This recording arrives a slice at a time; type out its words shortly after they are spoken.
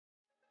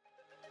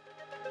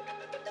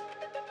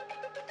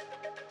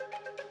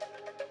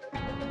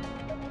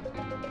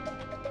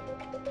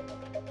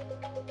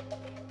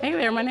Hey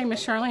there, my name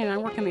is Charlene and I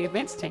work in the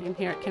events team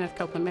here at Kenneth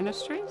Copeland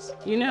Ministries.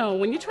 You know,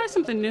 when you try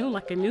something new,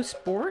 like a new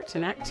sport,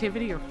 an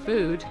activity, or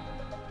food,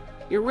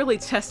 you're really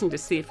testing to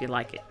see if you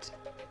like it.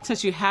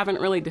 Since you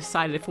haven't really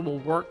decided if it will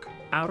work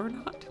out or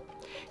not,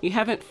 you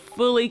haven't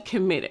fully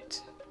committed.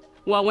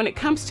 Well, when it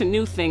comes to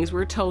new things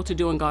we're told to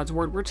do in God's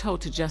Word, we're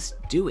told to just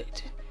do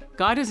it.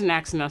 God isn't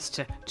asking us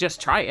to just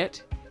try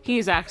it. He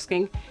is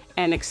asking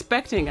and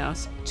expecting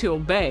us to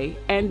obey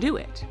and do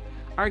it.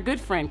 Our good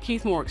friend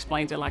Keith Moore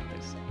explains it like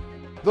this.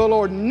 The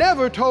Lord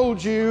never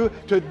told you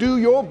to do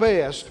your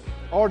best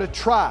or to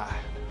try.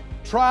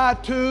 Try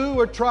to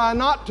or try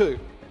not to.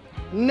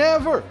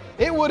 Never.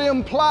 It would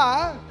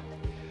imply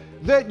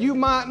that you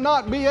might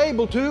not be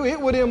able to. It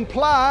would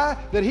imply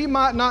that He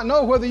might not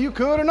know whether you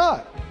could or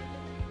not.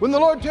 When the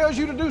Lord tells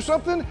you to do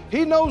something,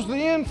 He knows the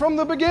end from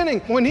the beginning.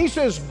 When He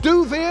says,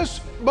 do this,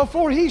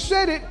 before He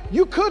said it,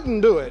 you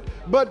couldn't do it.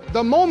 But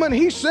the moment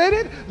He said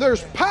it,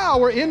 there's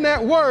power in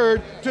that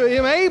word to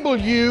enable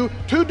you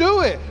to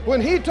do it.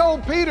 When He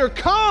told Peter,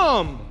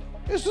 come,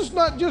 this is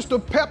not just a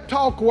pep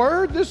talk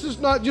word. This is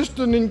not just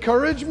an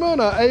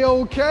encouragement, a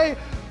A-OK.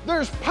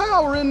 There's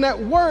power in that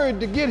word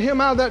to get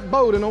him out of that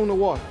boat and on the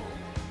water.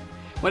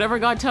 Whatever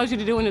God tells you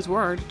to do in His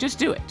Word, just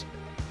do it.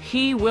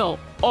 He will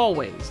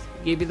always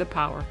give you the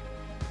power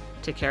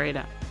to carry it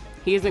out.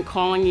 He isn't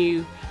calling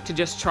you to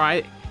just try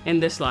it in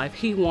this life.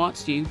 He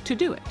wants you to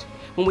do it.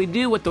 When we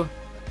do what the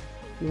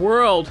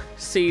world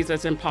sees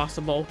as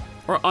impossible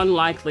or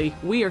unlikely,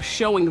 we are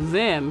showing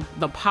them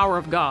the power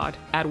of God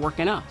at work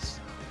in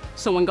us.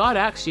 So when God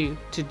asks you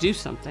to do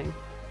something,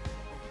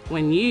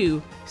 when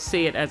you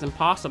see it as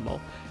impossible,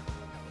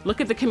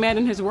 look at the command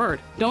in His Word.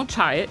 Don't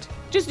try it,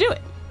 just do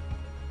it.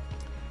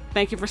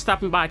 Thank you for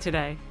stopping by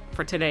today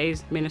for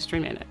today's Ministry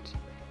Minute.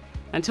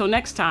 Until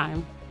next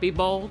time, be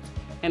bold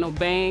and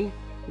obeying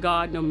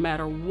God no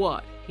matter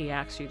what He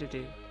asks you to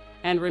do.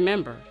 And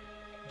remember,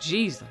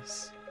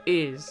 Jesus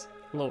is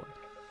Lord.